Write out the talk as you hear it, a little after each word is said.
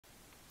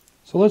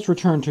So let's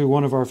return to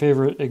one of our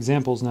favorite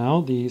examples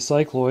now, the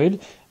cycloid,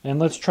 and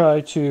let's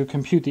try to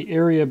compute the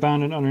area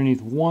bounded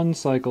underneath one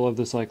cycle of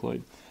the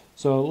cycloid.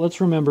 So let's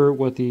remember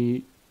what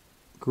the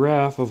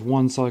graph of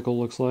one cycle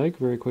looks like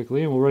very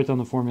quickly, and we'll write down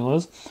the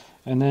formulas,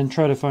 and then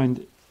try to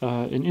find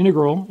an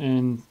integral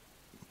and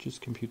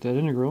just compute that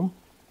integral.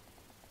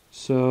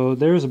 So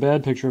there's a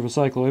bad picture of a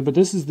cycloid, but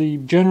this is the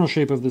general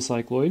shape of the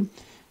cycloid.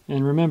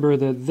 And remember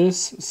that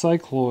this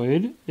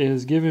cycloid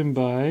is given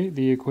by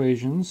the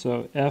equation,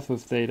 so f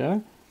of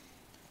theta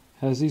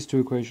has these two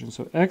equations.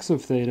 So x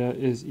of theta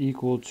is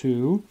equal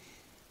to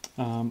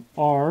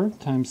r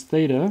times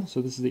theta,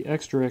 so this is the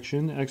x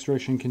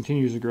direction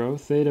continues to grow,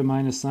 theta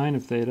minus sine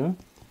of theta,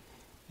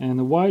 and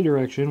the y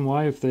direction,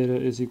 y of theta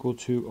is equal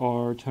to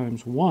r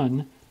times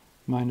 1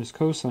 minus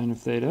cosine of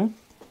theta.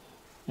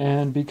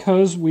 And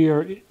because we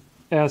are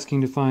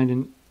asking to find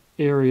an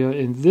area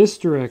in this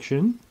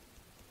direction,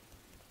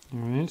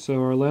 alright, so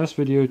our last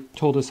video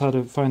told us how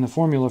to find the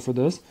formula for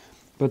this,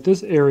 but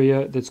this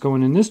area that's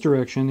going in this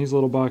direction, these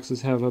little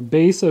boxes have a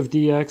base of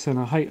dx and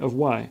a height of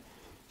y.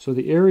 So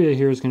the area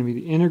here is going to be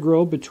the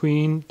integral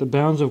between the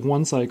bounds of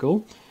one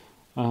cycle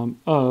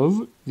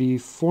of the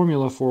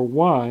formula for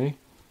y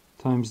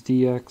times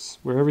dx,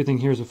 where everything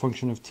here is a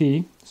function of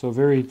t. So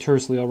very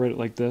tersely, I'll write it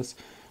like this.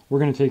 We're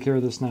going to take care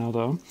of this now,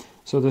 though.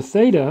 So the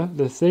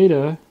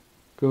theta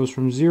goes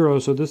from 0,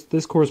 so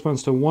this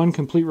corresponds to one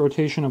complete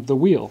rotation of the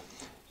wheel,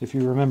 if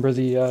you remember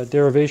the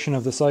derivation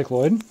of the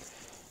cycloid.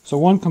 So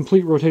one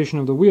complete rotation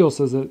of the wheel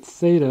says that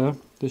theta,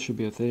 this should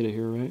be a theta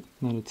here, right?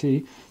 Not a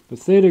t. But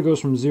theta goes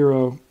from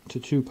 0 to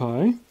 2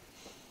 pi.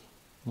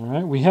 All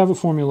right, we have a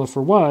formula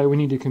for y. We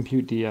need to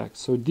compute dx.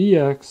 So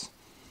dx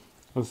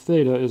of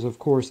theta is, of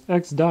course,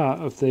 x dot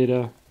of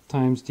theta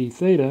times d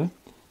theta.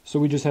 So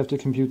we just have to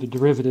compute the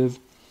derivative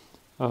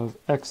of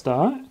x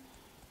dot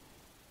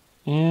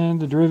and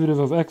the derivative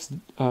of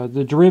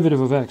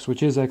x,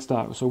 which is x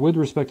dot. So with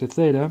respect to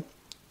theta,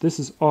 this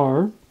is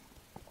r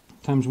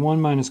times 1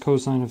 minus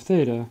cosine of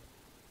theta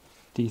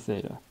d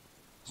theta.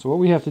 So what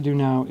we have to do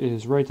now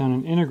is write down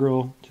an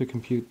integral to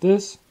compute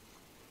this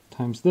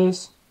times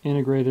this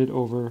integrated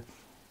over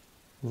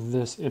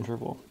this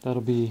interval.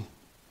 That'll be,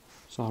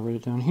 so I'll write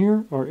it down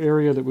here. Our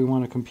area that we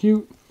want to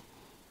compute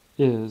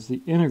is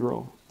the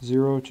integral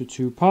 0 to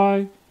 2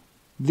 pi.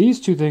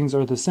 These two things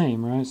are the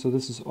same, right? So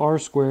this is r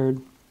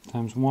squared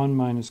times 1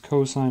 minus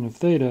cosine of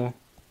theta,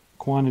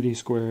 quantity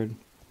squared,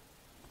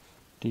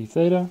 d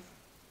theta.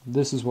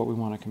 This is what we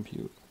want to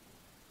compute.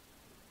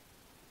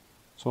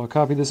 So I'll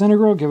copy this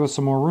integral, give us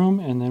some more room,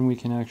 and then we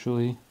can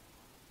actually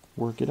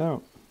work it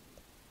out.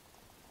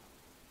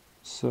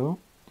 So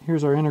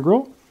here's our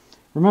integral.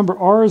 Remember,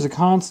 r is a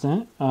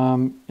constant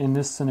in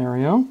this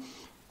scenario,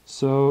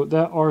 so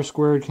that r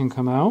squared can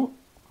come out.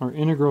 Our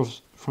integral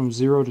from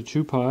 0 to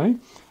 2 pi,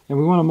 and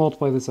we want to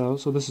multiply this out.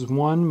 So this is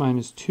 1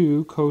 minus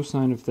 2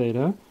 cosine of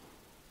theta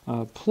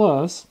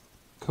plus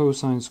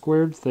cosine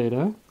squared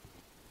theta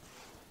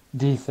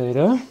d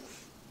theta.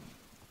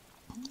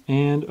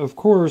 And of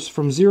course,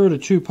 from 0 to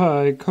 2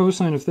 pi,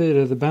 cosine of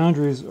theta, the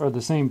boundaries are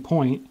the same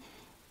point.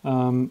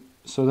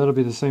 So that'll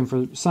be the same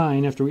for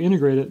sine. After we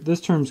integrate it,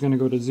 this term is going to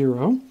go to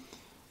 0.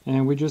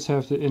 And we just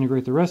have to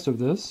integrate the rest of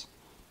this.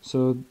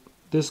 So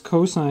this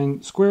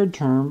cosine squared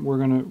term, we're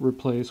going to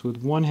replace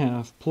with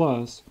 1/2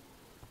 plus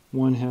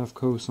 1/2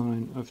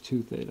 cosine of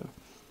 2 theta.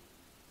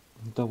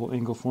 Double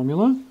angle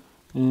formula.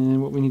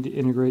 And what we need to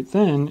integrate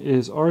then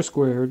is r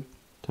squared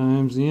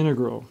times the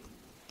integral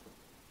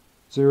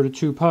 0 to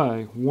 2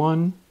 pi,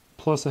 1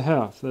 plus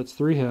 1/2, that's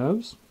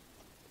 3/2,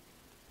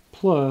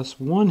 plus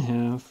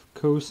 1/2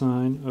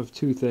 cosine of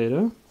 2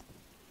 theta,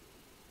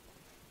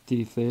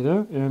 d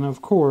theta, and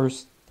of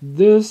course,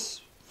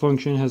 this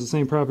function has the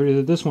same property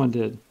that this one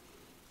did.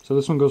 So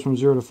this one goes from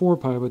 0 to 4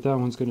 pi, but that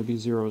one's going to be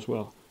 0 as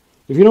well.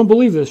 If you don't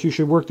believe this, you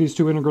should work these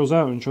two integrals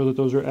out and show that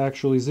those are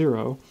actually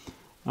 0.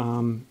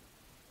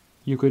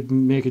 You could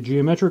make a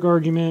geometric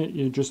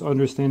argument, just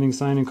understanding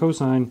sine and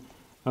cosine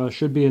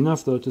should be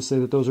enough, though, to say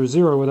that those are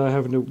 0 without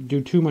having to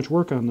do too much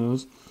work on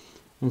those.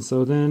 And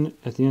so then,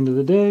 at the end of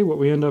the day, what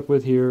we end up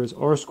with here is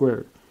r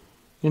squared,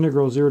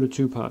 integral 0 to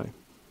 2 pi,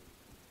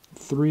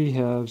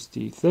 3/2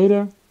 d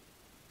theta.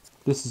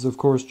 This is, of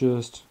course,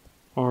 just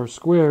r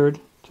squared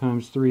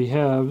times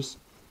 3/2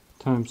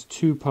 times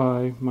 2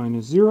 pi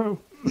minus 0,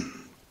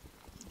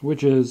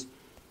 which is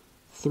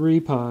 3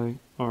 pi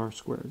r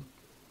squared.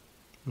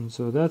 And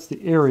so that's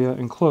the area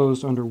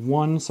enclosed under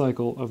one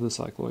cycle of the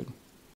cycloid.